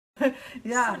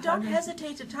Yeah. So don't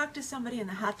hesitate to talk to somebody in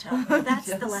the hot tub. That's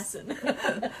the Yes. lesson.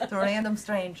 To random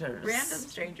strangers. Random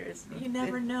strangers. You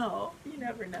never know. You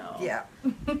never know. Yeah.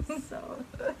 So.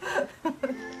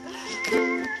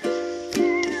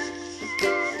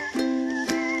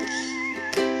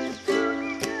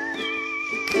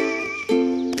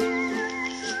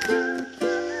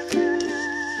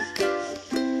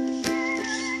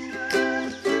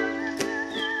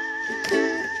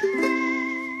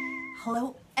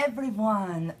 Hello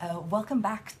everyone, welcome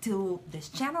back to this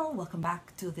channel, welcome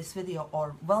back to this video,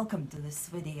 or welcome to this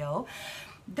video.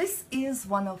 This is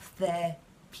one of the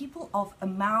People of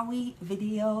Maui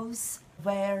videos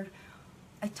where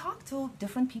I talk to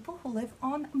different people who live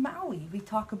on Maui. We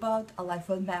talk about a life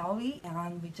on Maui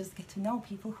and we just get to know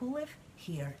people who live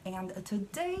here. And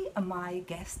today my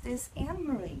guest is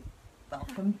Annmarie.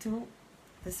 Welcome to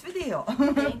this video.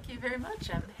 Thank you very much.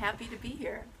 I'm happy to be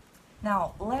here.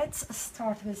 Now, let's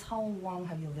start with how long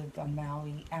have you lived on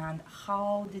Maui and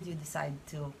how did you decide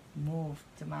to move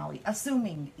to Maui,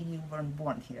 assuming you weren't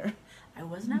born here? I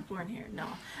was not born here, no.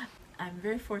 I'm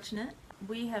very fortunate.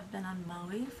 We have been on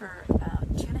Maui for about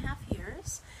 2.5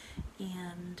 years,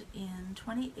 and in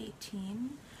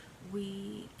 2018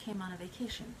 we came on a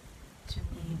vacation to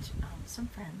meet some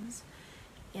friends,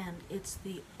 and it's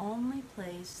the only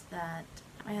place that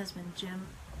my husband Jim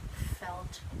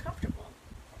felt comfortable.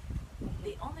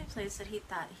 The only place that he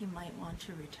thought he might want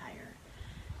to retire.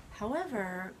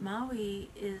 However, Maui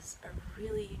is a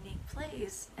really unique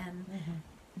place, and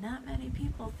not many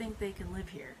people think they can live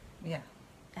here. Yeah.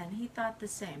 And he thought the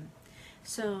same.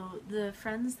 So the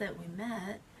friends that we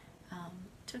met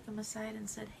took him aside and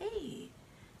said, "Hey,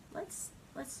 let's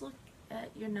look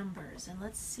at your numbers and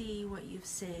let's see what you've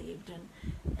saved,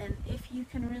 and if you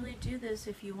can really do this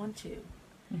if you want to."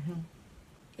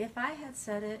 If I had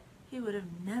said it, he would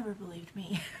have never believed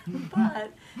me.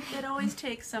 But it always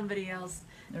takes somebody else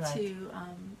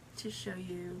to show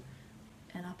you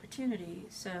an opportunity.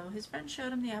 So his friend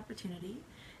showed him the opportunity,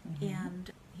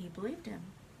 and he believed him.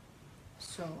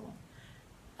 So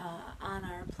on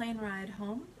our plane ride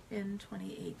home in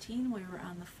 2018, we were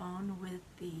on the phone with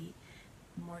the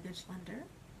mortgage lender,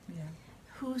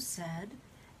 who said,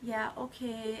 "Yeah,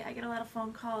 okay, I get a lot of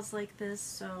phone calls like this,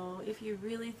 so if you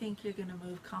really think you're going to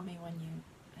move, call me when you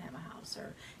have a house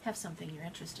or have something you're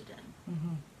interested in."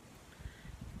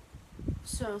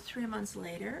 So 3 months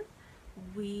later,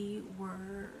 we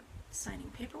were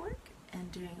signing paperwork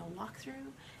and doing a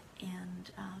walkthrough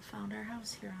and found our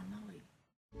house here on Maui.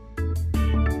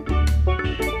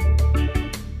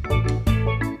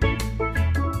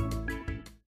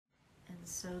 And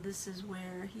so this is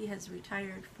where he has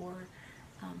retired for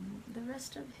the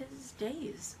rest of his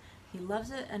days. He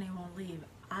loves it and he won't leave.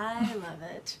 I love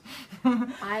it.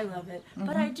 I love it.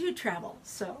 But I do travel,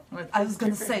 so. I was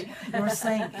going to say, you were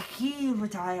saying he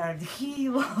retired, he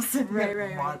loves it.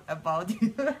 Right. What about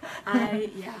you?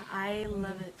 I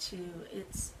love it too.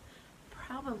 It's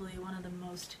probably one of the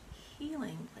most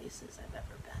healing places I've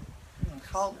ever been.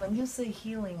 When you say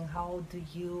healing, how do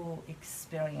you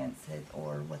experience it,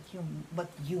 or what you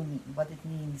mean, what it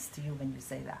means to you when you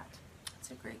say that? That's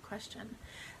a great question.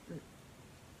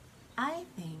 I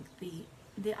think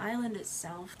the island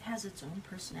itself has its own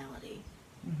personality,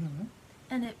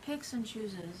 and it picks and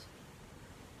chooses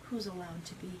who's allowed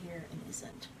to be here and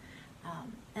isn't.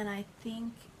 And I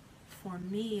think for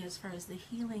me, as far as the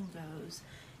healing goes,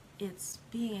 it's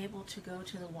being able to go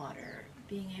to the water,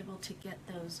 being able to get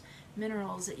those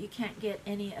minerals that you can't get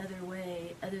any other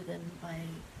way other than by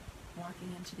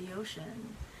walking into the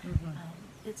ocean.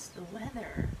 It's the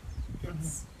weather.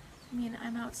 It's, I mean,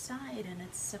 I'm outside and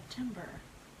it's September.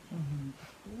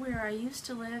 Where I used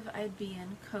to live, I'd be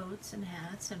in coats and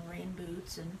hats and rain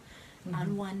boots and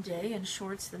on one day and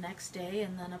shorts the next day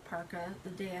and then a parka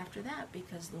the day after that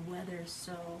because the weather's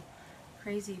so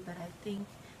crazy. But I think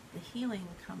the healing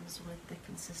comes with the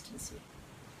consistency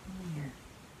here.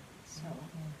 So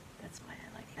that's why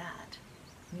I like that.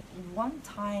 One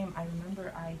time I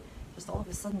remember I just all of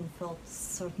a sudden felt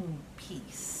certain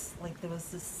peace, like there was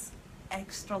this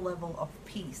extra level of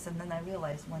peace, and then I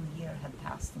realized 1 year had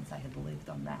passed since I had lived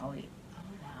on Maui. Oh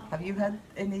wow. Have you had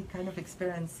any kind of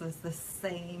experiences the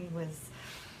same with?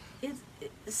 It's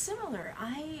similar.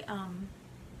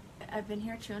 I've been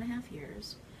here 2.5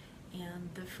 years,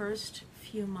 and the first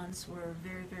few months were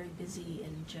very, very busy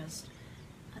in just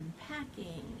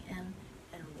unpacking and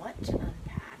what to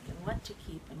unpack and what to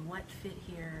keep and what fit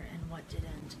here and what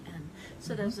didn't, and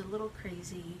so that was a little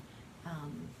crazy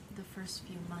the first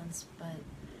few months, but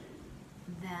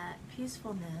that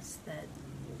peacefulness that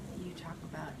you talk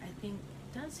about, I think,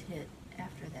 does hit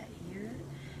after that year,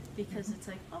 because it's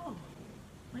like, oh,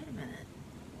 wait a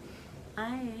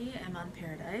I am on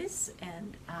Paradise,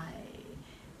 and I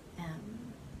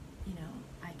am, you know,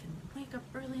 I can wake up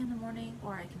early in the morning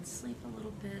or I can sleep a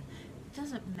little bit. It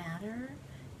doesn't matter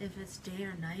if it's day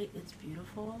or night, it's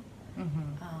beautiful.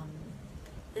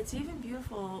 It's even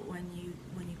beautiful when you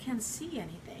can see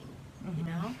anything, you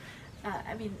know?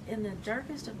 I mean, in the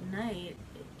darkest of night,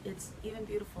 it's even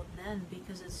beautiful then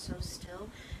because it's so still.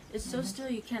 It's so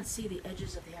still you can't see the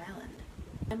edges of the island.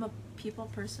 I'm a people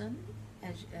person,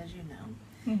 as you know,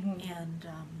 and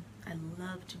I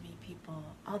love to meet people,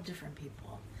 all different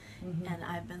people, and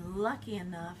I've been lucky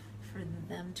enough for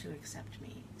them to accept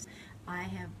me. I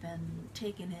have been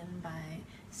taken in by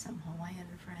some Hawaiian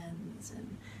friends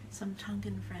and some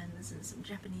Tongan friends and some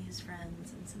Japanese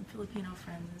friends and some Filipino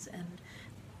friends and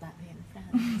Latvian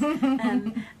friends.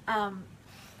 And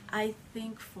I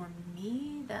think for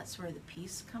me, that's where the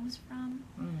peace comes from,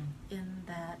 in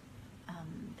that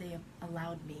they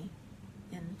allowed me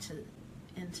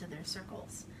into their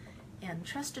circles and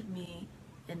trusted me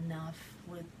enough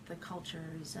with the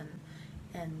cultures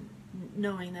and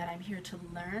knowing that I'm here to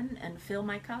learn and fill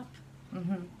my cup,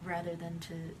 rather than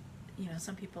to, you know,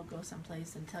 some people go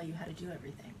someplace and tell you how to do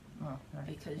everything,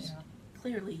 because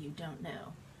clearly you don't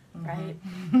know, right?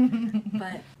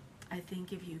 But I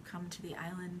think if you come to the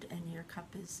island and your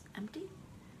cup is empty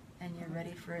and you're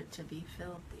ready for it to be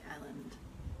filled, the island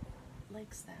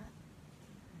likes that,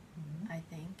 I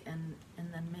think, and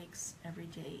then makes every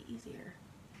day easier.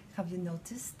 Have you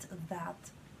noticed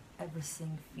that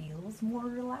everything feels more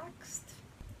relaxed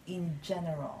in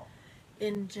general?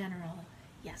 In general,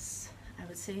 yes. I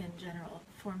would say in general.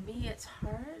 For me, it's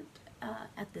hard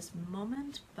at this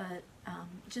moment, but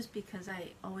just because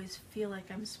I always feel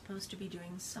like I'm supposed to be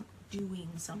doing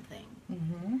something.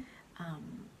 And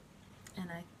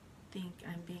I think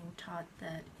I'm being taught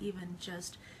that even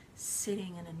just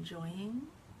sitting and enjoying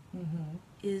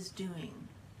is doing.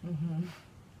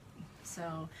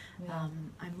 So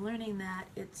I'm learning that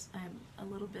I'm a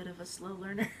little bit of a slow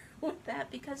learner with that,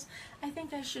 because I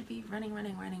think I should be running,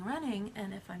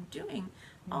 and if I'm doing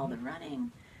all the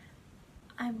running,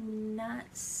 I'm not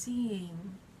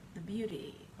seeing the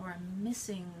beauty, or I'm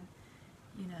missing,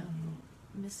 you know,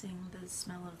 missing the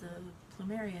smell of the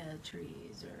plumeria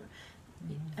trees, or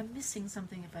I'm missing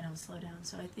something if I don't slow down.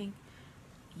 So I think,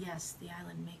 yes, the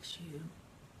island makes you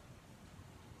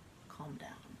calm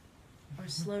down, or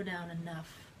slow down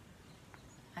enough,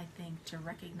 I think, to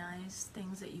recognize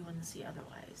things that you wouldn't see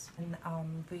otherwise.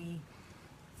 And we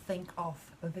think of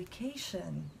a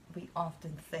vacation, we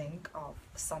often think of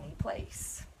a sunny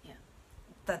place. Yeah.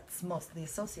 That's mostly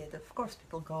associated. Of course,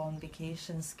 people go on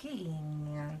vacation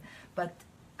skiing, but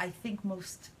I think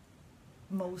most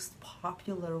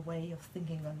popular way of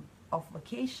thinking of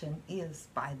vacation is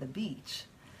by the beach.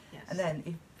 Yes. And then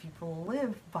if people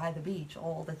live by the beach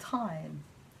all the time,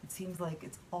 it seems like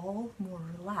it's all more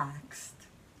relaxed.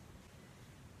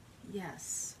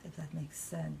 Yes. If that makes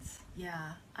sense.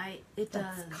 Yeah, it does.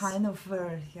 That's kind of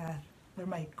where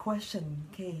my question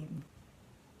came.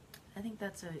 I think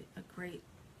that's a great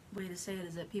way to say it,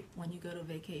 is that people, when you go to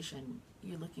vacation,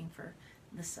 you're looking for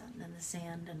the sun and the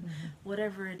sand and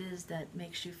whatever it is that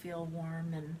makes you feel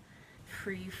warm and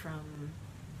free from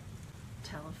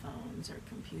telephones or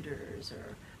computers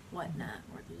or whatnot.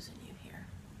 We're losing you here.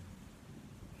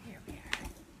 Here we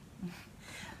are.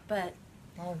 But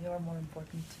Oh, you're more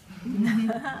important.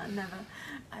 no,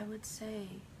 I would say,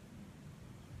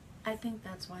 I think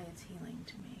that's why it's healing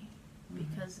to me,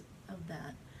 because of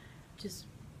that, just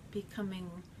becoming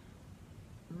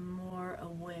more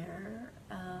aware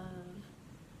of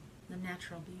the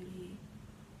natural beauty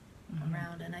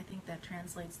around, and I think that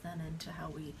translates then into how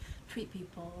we treat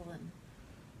people, and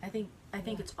I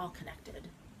think it's all connected.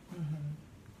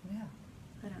 Yeah.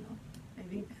 I don't know,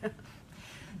 maybe.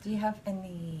 Do you have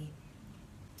any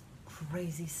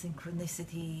crazy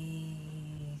synchronicity,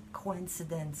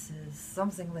 coincidences,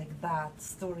 something like that,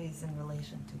 stories in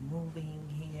relation to moving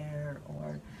here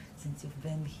or since you've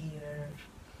been here?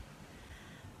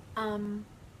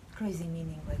 Crazy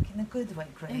meaning like in a good way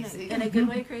crazy. In a good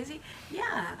way crazy?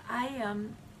 Yeah,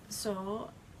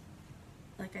 so,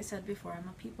 like I said before, I'm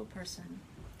a people person,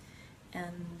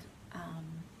 and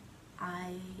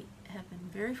I have been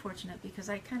very fortunate because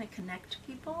I kind of connect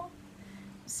people.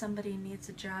 Somebody needs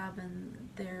a job and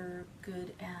they're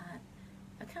good at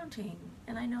accounting,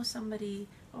 and I know somebody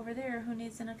over there who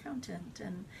needs an accountant,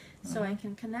 and so I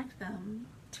can connect them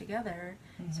together.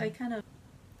 So I kind of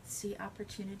see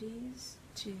opportunities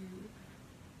to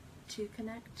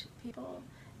connect people,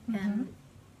 and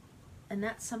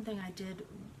that's something I did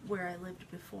where I lived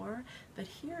before, but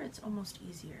here it's almost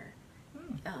easier.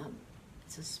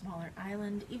 It's a smaller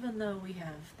island, even though we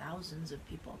have thousands of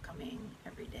people coming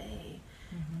every day.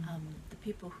 The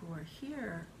people who are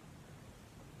here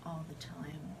all the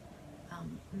time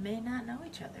may not know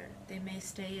each other. They may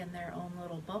stay in their own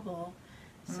little bubble.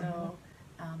 So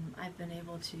I've been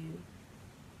able to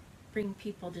bring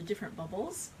people to different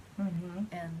bubbles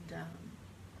and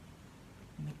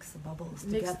mix the bubbles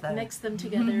together. Mix them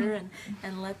together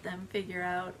and let them figure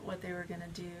out what they were going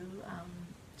to do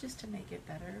just to make it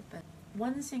better. But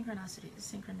one synchronicity.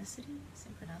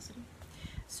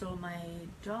 So my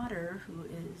daughter, who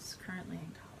is currently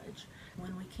in college,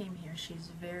 when we came here, she's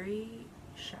very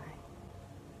shy,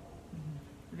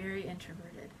 very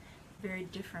introverted, very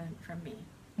different from me.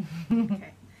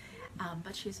 Okay,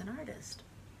 but she's an artist,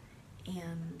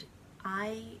 and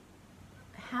I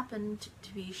happened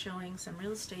to be showing some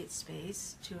real estate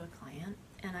space to a client,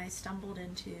 and I stumbled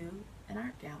into an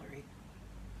art gallery.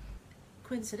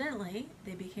 Coincidentally,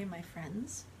 they became my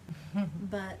friends,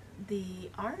 but the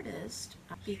artist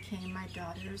became my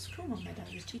daughter's kumo, my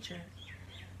daughter's teacher,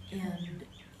 and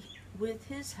with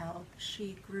his help,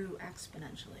 she grew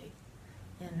exponentially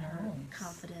in her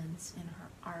confidence, in her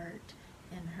art,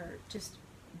 in her just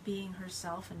being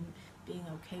herself and being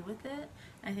okay with it.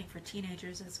 I think for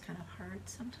teenagers it's kind of hard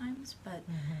sometimes, but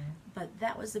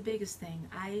that was the biggest thing.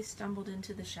 I stumbled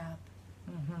into the shop.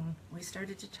 We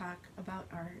started to talk about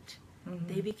art.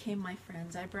 They became my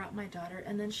friends. I brought my daughter,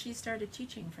 and then she started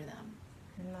teaching for them.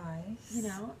 Nice. You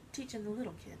know, teaching the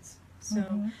little kids.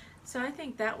 So I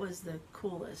think that was the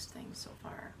coolest thing so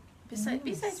far.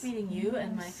 Besides meeting you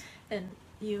and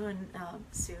you and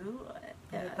Sue.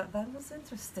 That was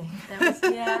interesting. That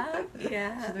was,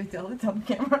 yeah. Should we tell it on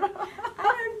camera?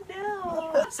 I don't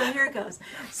know. So here it goes.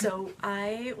 So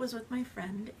I was with my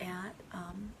friend at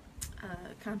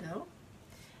a condo,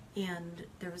 and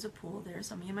there was a pool there.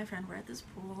 So me and my friend were at this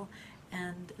pool,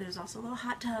 and there's also a little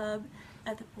hot tub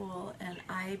at the pool, and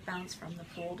I bounced from the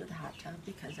pool to the hot tub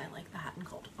because I like the hot and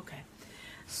cold. Okay.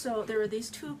 So there were these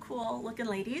two cool looking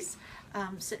ladies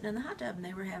sitting in the hot tub, and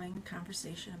they were having a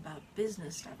conversation about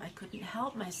business stuff. I couldn't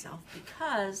help myself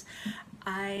because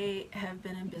I have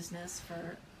been in business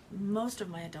for most of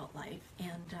my adult life,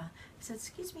 and I said,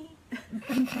 "Excuse me."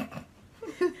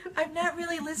 I'm not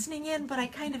really listening in, but I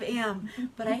kind of am.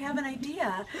 But I have an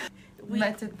idea. We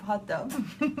met in hot tub,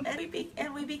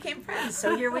 and we became friends.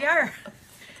 So here we are.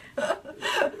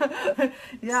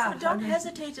 Yeah. So don't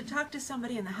hesitate to talk to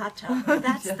somebody in the hot tub.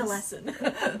 That's the lesson.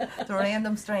 To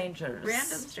random strangers.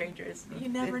 Random strangers. You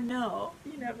never know.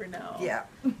 You never know. Yeah.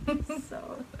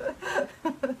 So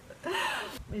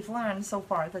we've learned so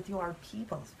far that you are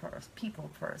people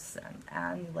person,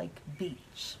 and you like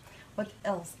beach. What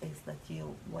else is that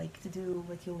you like to do,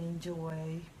 what you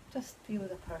enjoy? Just you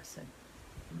the person.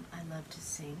 I love to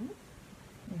sing.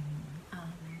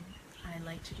 I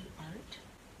like to do art,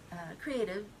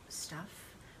 creative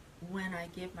stuff when I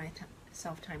give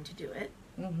myself time to do it.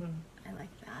 I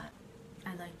like that.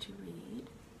 I like to read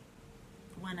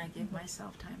when I give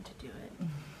myself time to do it.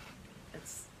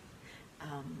 It's,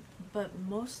 but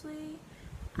mostly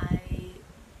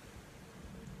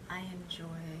I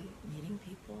enjoy meeting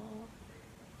people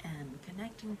and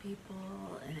connecting people,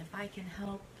 and if I can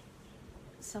help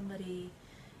somebody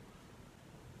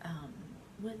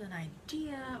with an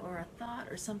idea or a thought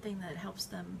or something that helps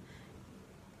them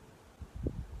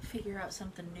figure out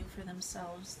something new for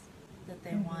themselves that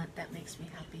they want, that makes me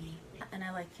happy. And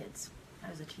I like kids. I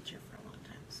was a teacher for a long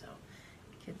time, so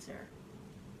kids are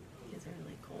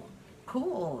really cool.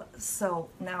 Cool. So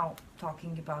now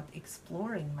talking about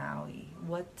exploring Maui,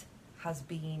 what has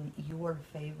been your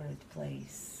favorite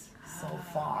place so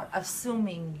far?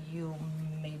 Assuming you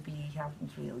maybe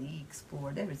haven't really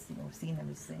explored everything or seen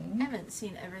everything. I haven't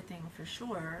seen everything for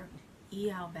sure.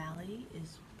 Iao Valley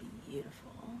is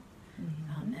beautiful,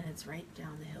 and it's right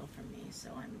down the hill from me, so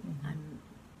I'm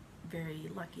very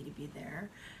lucky to be there.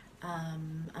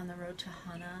 On the road to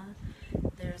Hana,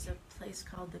 there's a place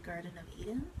called the Garden of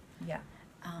Eden. Yeah.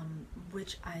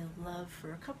 Which I love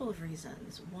for a couple of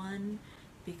reasons. One,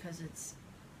 because it's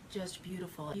just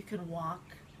beautiful. You can walk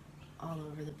all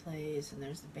over the place, and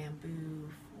there's the bamboo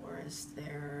forest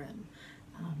there, and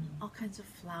all kinds of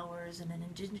flowers and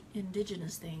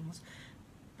indigenous things.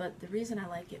 But the reason I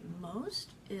like it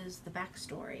most is the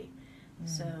backstory.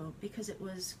 So, because it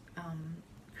was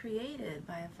created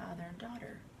by a father and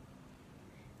daughter,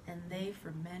 and they,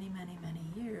 for many, many, many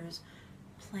years,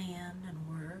 planned and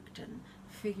worked and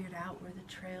figured out where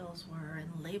the trails were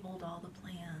and labeled all the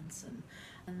plants,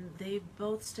 and they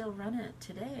both still run it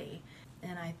today.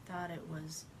 And I thought it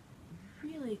was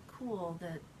really cool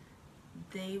that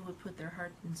they would put their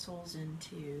heart and souls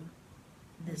into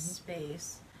this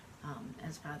space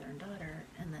as father and daughter,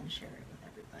 and then share it with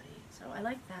everybody. So I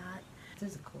like that. It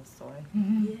is a cool story.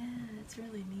 Yeah, it's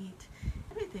really neat.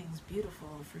 Everything's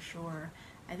beautiful for sure.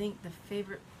 I think the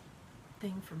favorite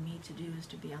thing for me to do is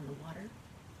to be on the water.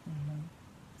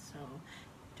 So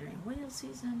during whale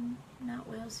season, not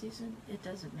whale season, it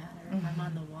doesn't matter. If I'm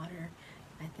on the water,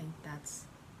 I think that's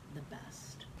the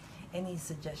best. Any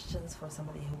suggestions for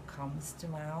somebody who comes to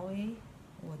Maui?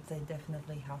 Would they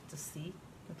definitely have to see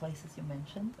the places you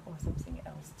mentioned, or something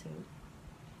else too?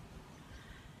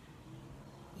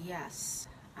 Yes,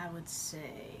 I would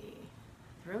say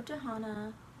throw to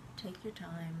Hana, take your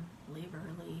time, leave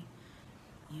early,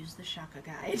 use the Shaka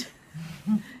guide.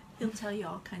 He'll tell you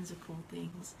all kinds of cool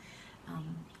things.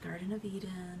 Garden of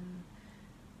Eden,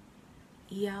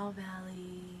 Iao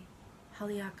Valley,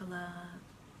 Haleakala,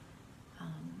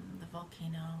 the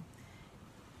volcano,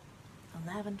 a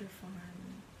lavender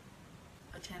farm,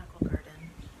 botanical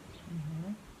garden.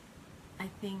 I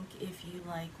think if you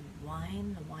like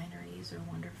wine, the wineries are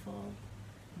wonderful.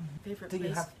 Favorite Do place?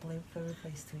 you have a favorite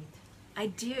place to eat? I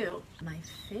do. My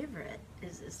favorite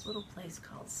is this little place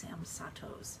called Sam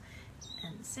Sato's.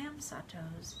 And Sam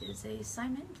Sato's is a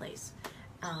Saimin place.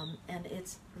 And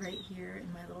it's right here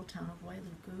in my little town of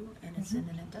Wailuku, and it's in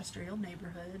an industrial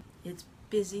neighborhood. It's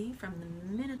busy from the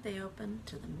minute they open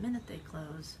to the minute they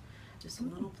close. Just a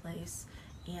little place,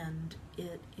 and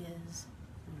it is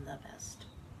the best.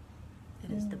 It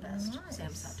is the best. Nice.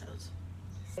 Sam Sato's.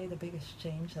 Say the biggest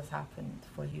change has happened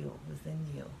for you, within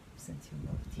you, since you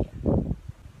moved here.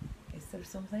 Is there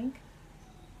something?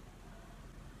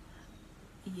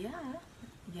 Yeah,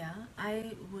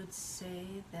 I would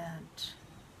say that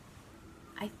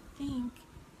I think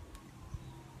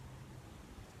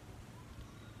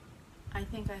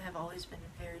I have always been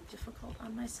very difficult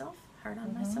on myself, hard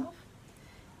on myself,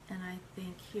 and I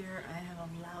think here I have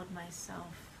allowed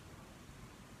myself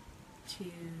to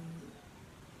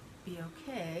be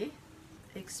okay,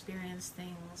 experience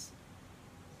things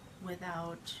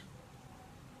without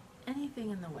anything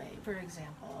in the way. For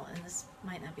example, and this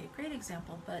might not be a great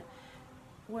example, but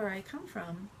where I come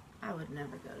from, I would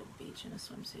never go to the beach in a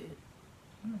swimsuit.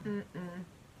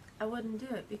 I wouldn't do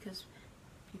it because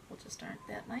people just aren't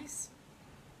that nice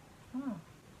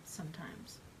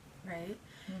sometimes, right?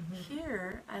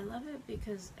 Here, I love it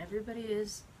because everybody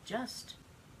is just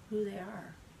who they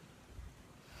are.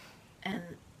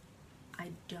 And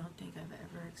I don't think I've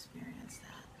ever experienced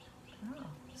that. Oh,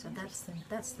 So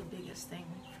that's the biggest thing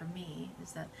for me,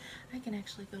 is that I can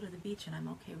actually go to the beach and I'm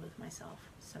okay with myself.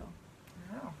 So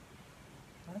wow,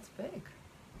 that's big.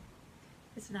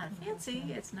 it's not fancy,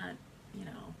 it's not,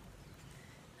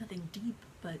 nothing deep,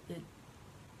 but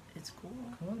it's cool.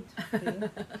 Good.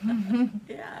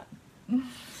 Yeah.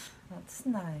 That's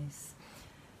nice.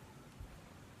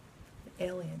 The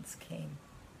aliens came,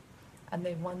 and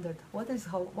they wondered, what is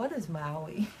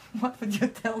Maui? What would you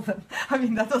tell them? I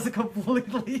mean, that was a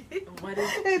completely,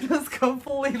 it was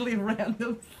completely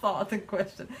random thought and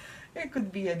question. It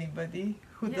could be anybody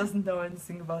who doesn't know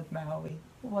anything about Maui.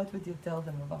 What would you tell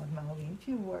them about Maui in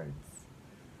few words?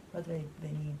 What they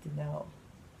need to know.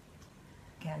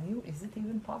 Can you? Is it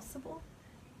even possible?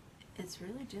 It's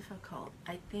really difficult.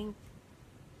 I think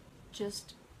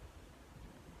just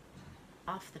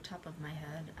off the top of my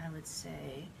head, I would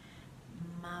say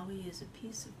Maui is a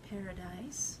piece of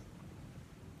paradise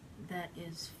that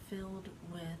is filled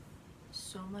with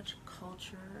so much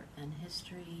culture and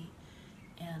history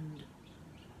and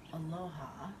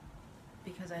aloha,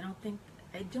 because I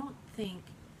don't think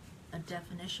a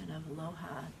definition of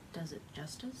aloha does it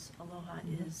justice. Aloha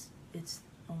is its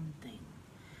own thing.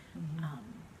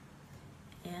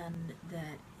 And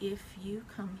that if you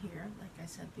come here, like I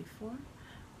said before,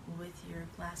 with your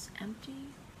glass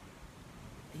empty,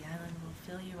 the island will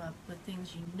fill you up with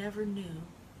things you never knew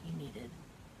you needed.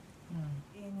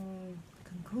 In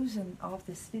conclusion of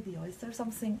this video, is there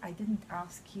something I didn't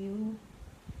ask you,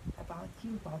 about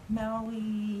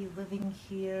Maui, living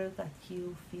here, that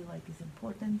you feel like is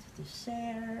important to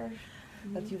share,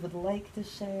 that you would like to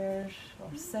share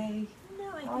or say?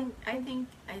 No, I think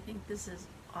this is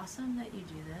awesome that you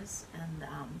do this, and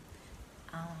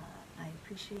I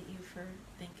appreciate you for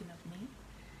thinking of me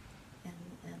and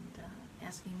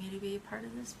asking me to be a part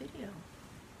of this video.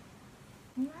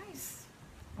 Nice.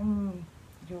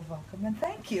 You're welcome, and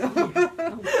thank you.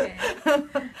 Okay.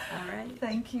 All right.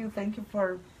 Thank you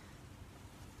for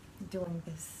doing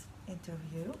this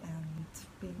interview and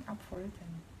being up for it,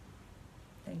 and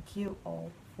thank you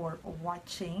all for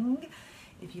watching.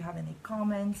 If you have any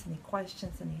comments, any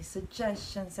questions, any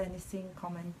suggestions, anything,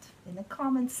 comment in the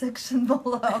comment section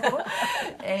below.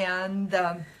 And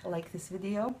like this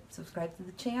video, subscribe to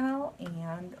the channel,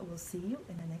 and we'll see you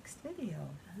in the next video.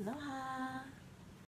 Aloha.